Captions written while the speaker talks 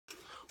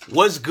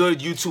What's good,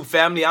 YouTube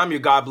family? I'm your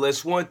God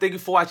Bless One. Thank you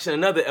for watching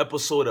another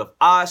episode of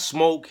I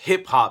Smoke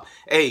Hip Hop.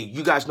 Hey,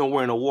 you guys know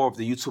we're in a war of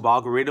the YouTube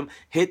algorithm.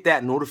 Hit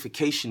that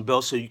notification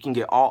bell so you can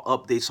get all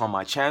updates on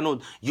my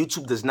channel.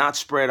 YouTube does not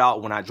spread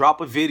out. When I drop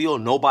a video,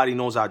 nobody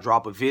knows I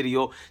drop a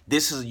video.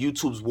 This is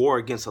YouTube's war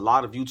against a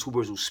lot of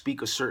YouTubers who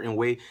speak a certain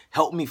way.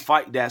 Help me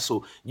fight that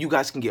so you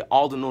guys can get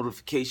all the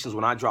notifications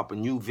when I drop a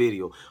new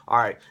video. All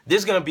right, this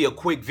is going to be a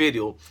quick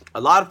video.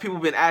 A lot of people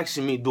have been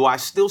asking me, do I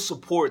still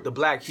support the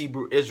Black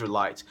Hebrew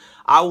Israelites?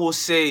 I will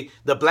say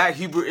the Black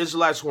Hebrew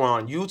Israelites who are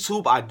on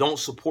YouTube, I don't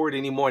support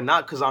anymore.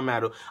 Not because I'm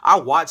mad. I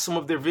watch some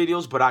of their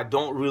videos, but I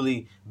don't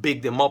really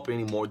big them up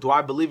anymore. Do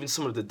I believe in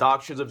some of the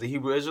doctrines of the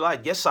Hebrew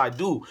Israelite? Yes, I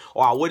do.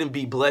 Or I wouldn't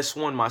be Blessed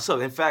One myself.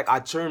 In fact,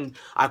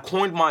 I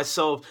coined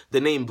myself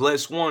the name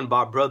Blessed One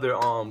by brother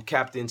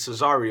Captain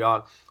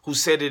Cesariak, who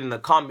said it in a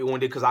comment one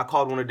day because I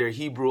called one of their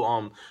Hebrew,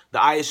 the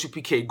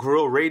ISUPK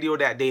grill radio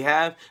that they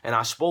have, and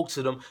I spoke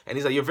to them, and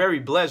he's like, "You're very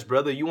blessed,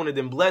 brother. You one of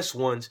them blessed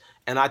ones."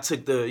 And I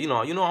took the, I'm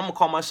gonna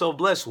call myself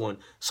Blessed One.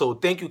 So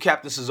thank you,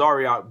 Captain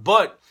Cesariak.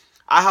 But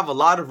I have a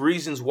lot of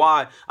reasons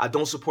why I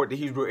don't support the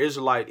Hebrew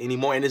Israelite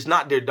anymore, and it's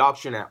not their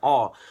doctrine at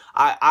all.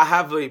 I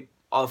have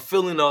a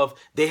feeling of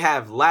they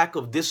have lack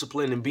of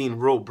discipline in being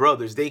real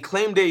brothers. They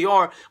claim they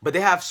are, but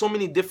they have so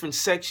many different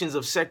sectors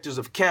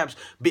of camps,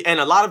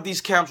 and a lot of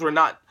these camps were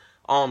not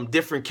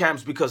different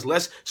camps because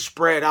let's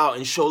spread out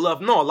and show love.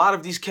 No, a lot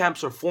of these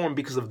camps are formed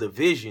because of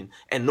division,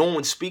 and no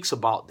one speaks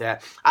about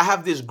that. I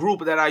have this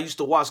group that I used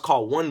to watch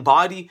called One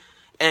Body,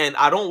 and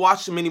I don't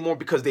watch them anymore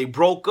because they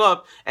broke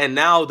up, and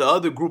now the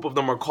other group of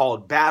them are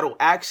called Battle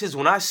Axes.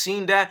 When I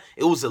seen that,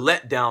 it was a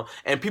letdown.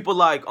 And people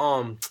like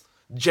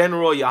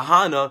General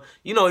Yohana,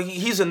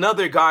 he's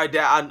another guy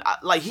that I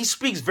like. He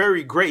speaks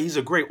very great. He's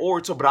a great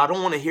orator, but I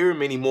don't want to hear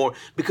him anymore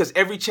because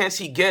every chance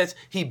he gets,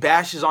 he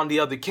bashes on the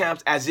other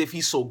camps as if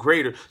he's so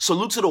greater.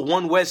 Salute to the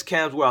One West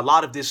camps where a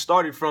lot of this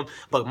started from.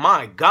 But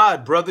my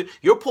God, brother,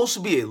 you're supposed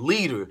to be a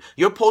leader.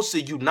 You're supposed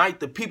to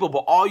unite the people,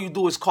 but all you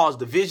do is cause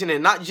division.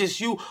 And not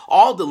just you,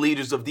 all the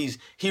leaders of these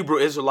Hebrew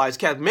Israelites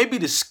camps. Maybe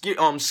the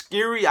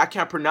Scary, I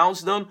can't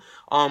pronounce them.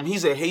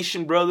 He's a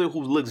Haitian brother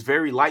who looks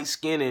very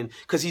light-skinned, and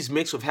because he's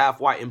mixed with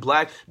half white and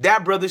black.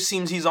 That brother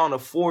seems he's on a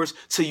force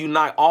to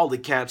unite all the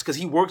camps because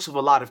he works with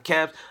a lot of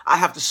camps. I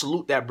have to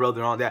salute that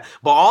brother on that.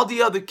 But all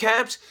the other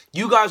camps,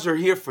 you guys are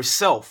here for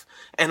self,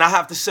 and I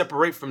have to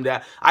separate from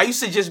that. I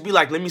used to just be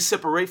like, let me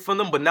separate from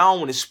them, but now I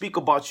want to speak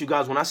about you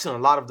guys when I see a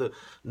lot of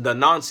the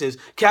nonsense.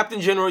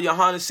 Captain General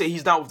Yohana said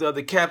he's not with the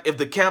other camp. If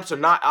the camps are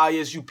not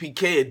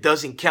ISUPK, it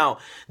doesn't count.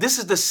 This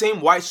is the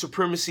same white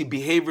supremacy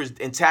behaviors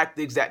and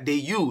tactics that they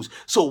use.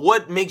 So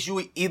what makes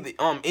you either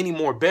any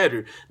more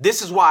better?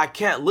 This is why I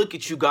can't look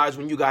at you guys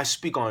when you guys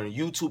speak on a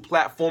YouTube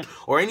platform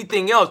or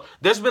anything else.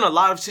 There's been a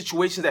lot of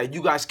situations that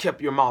you guys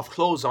kept your mouth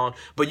closed on,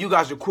 but you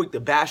guys are quick to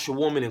bash a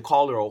woman and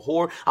call her a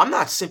whore. I'm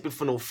not simping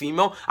for no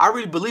female. I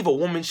really believe a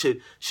woman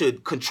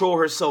should control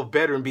herself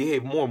better and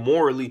behave more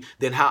morally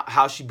than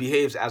how she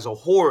behaves as a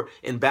whore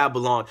in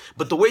Babylon.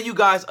 But the way you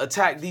guys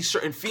attack these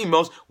certain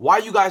females, why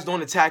you guys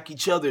don't attack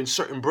each other and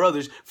certain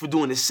brothers for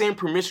doing the same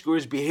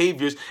promiscuous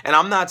behaviors? And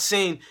I'm not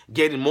saying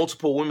getting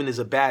multiple women is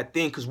a bad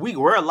thing, because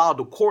we're allowed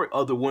to court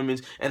other women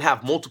and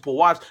have multiple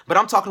wives, but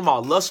I'm talking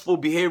about lustful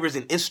behaviors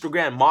and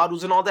Instagram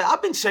models and all that.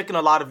 I've been checking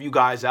a lot of you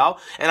guys out,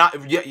 and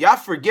y'all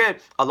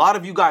forget a lot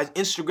of you guys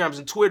Instagrams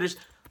and Twitters.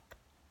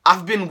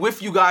 I've been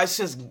with you guys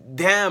since,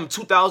 damn,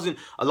 2000.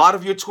 A lot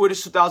of your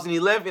Twitter's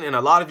 2011 and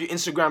a lot of your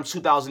Instagram's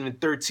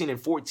 2013 and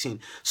 14.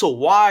 So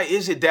why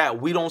is it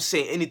that we don't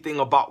say anything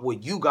about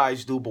what you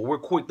guys do, but we're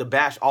quick to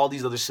bash all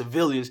these other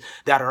civilians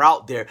that are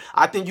out there?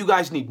 I think you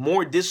guys need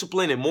more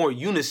discipline and more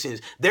unison.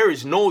 There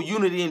is no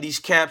unity in these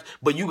camps,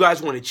 but you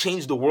guys want to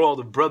change the world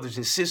of brothers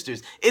and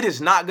sisters. It is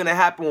not going to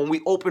happen. When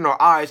we open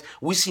our eyes,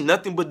 we see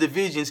nothing but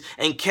divisions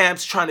and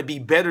camps trying to be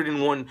better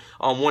than one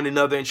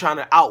another and trying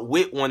to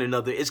outwit one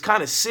another. It's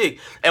kind of sick.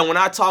 And when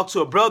I talk to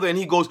a brother and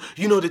he goes,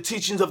 the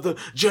teachings of the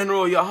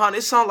General Yohana,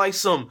 it sounds like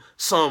some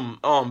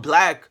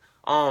black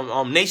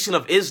Nation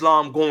of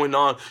Islam going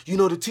on,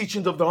 the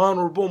teachings of the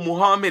Honorable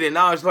Muhammad, and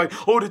now it's like,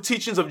 oh, the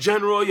teachings of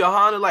General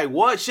Yohana. Like,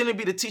 what? Shouldn't it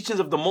be the teachings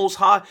of the Most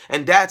High?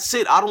 And that's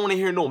it. I don't want to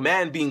hear no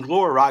man being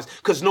glorified,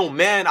 because no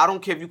man, I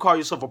don't care if you call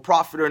yourself a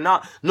prophet or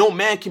not, no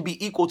man can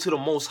be equal to the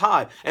Most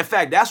High. In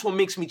fact, that's what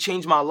makes me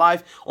change my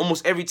life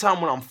almost every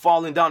time when I'm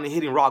falling down and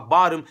hitting rock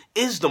bottom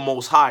is the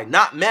Most High,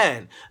 not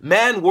man.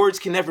 Man words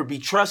can never be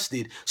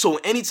trusted. So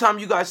anytime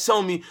you guys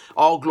tell me,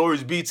 all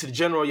glories be to the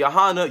General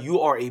Yohana, you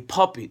are a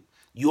puppet.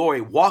 You are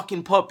a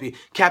walking puppet.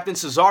 Captain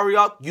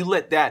Cesariak, you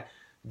let that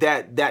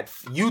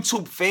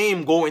YouTube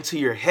fame go into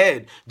your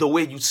head, the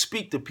way you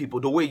speak to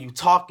people, the way you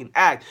talk and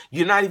act.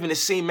 You're not even the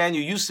same man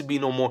you used to be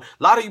no more.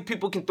 A lot of you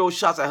people can throw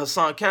shots at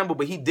Hassan Campbell,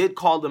 but he did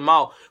call them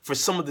out for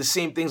some of the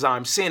same things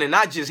I'm saying. And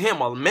not just him,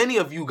 many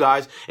of you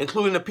guys,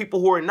 including the people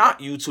who are not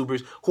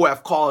YouTubers, who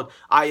have called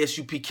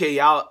ISUPK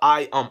out,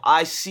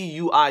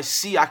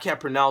 ICUIC, I can't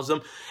pronounce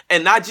them.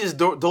 And not just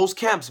those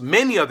camps,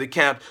 many other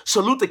camps.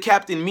 Salute to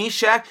Captain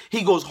Meshach.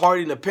 He goes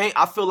hard in the paint.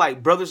 I feel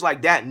like brothers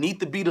like that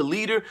need to be the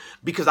leader,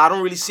 because I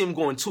don't really really see him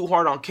going too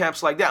hard on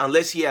camps like that,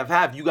 unless he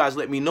have. You guys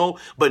let me know.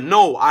 But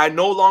no, I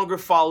no longer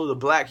follow the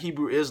Black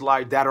Hebrew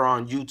Israelites that are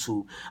on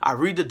YouTube. I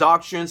read the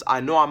doctrines. I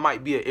know I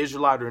might be an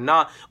Israelite or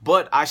not,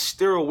 but I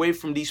steer away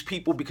from these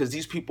people because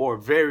these people are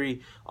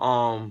very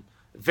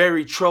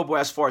trouble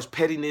as far as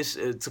pettiness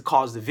to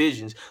cause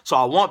divisions. So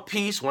I want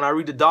peace. When I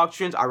read the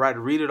doctrines, I rather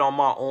read it on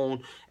my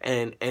own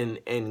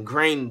and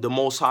grain the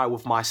Most High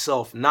with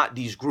myself, not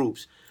these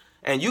groups.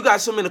 And you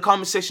guys, tell me in the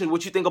comment section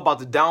what you think about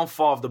the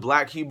downfall of the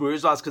Black Hebrew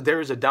Israelites, because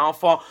there is a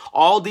downfall.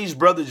 All these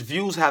brothers'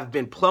 views have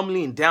been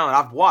plummeting down.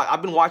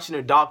 I've been watching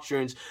their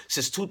doctrines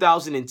since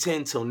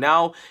 2010 till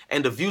now,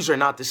 and the views are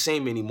not the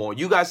same anymore.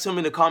 You guys, tell me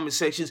in the comment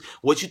sections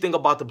what you think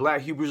about the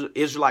Black Hebrew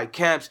Israelite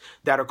camps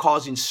that are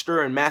causing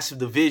stir and massive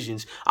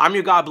divisions. I'm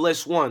your God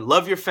bless one.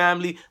 Love your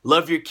family,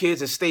 love your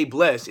kids, and stay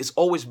blessed. It's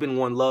always been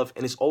one love,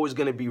 and it's always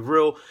going to be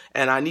real.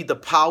 And I need the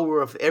power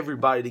of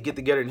everybody to get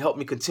together and help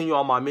me continue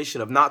on my mission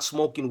of not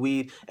smoking weed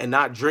and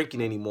not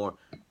drinking anymore.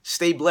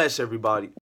 Stay blessed, everybody.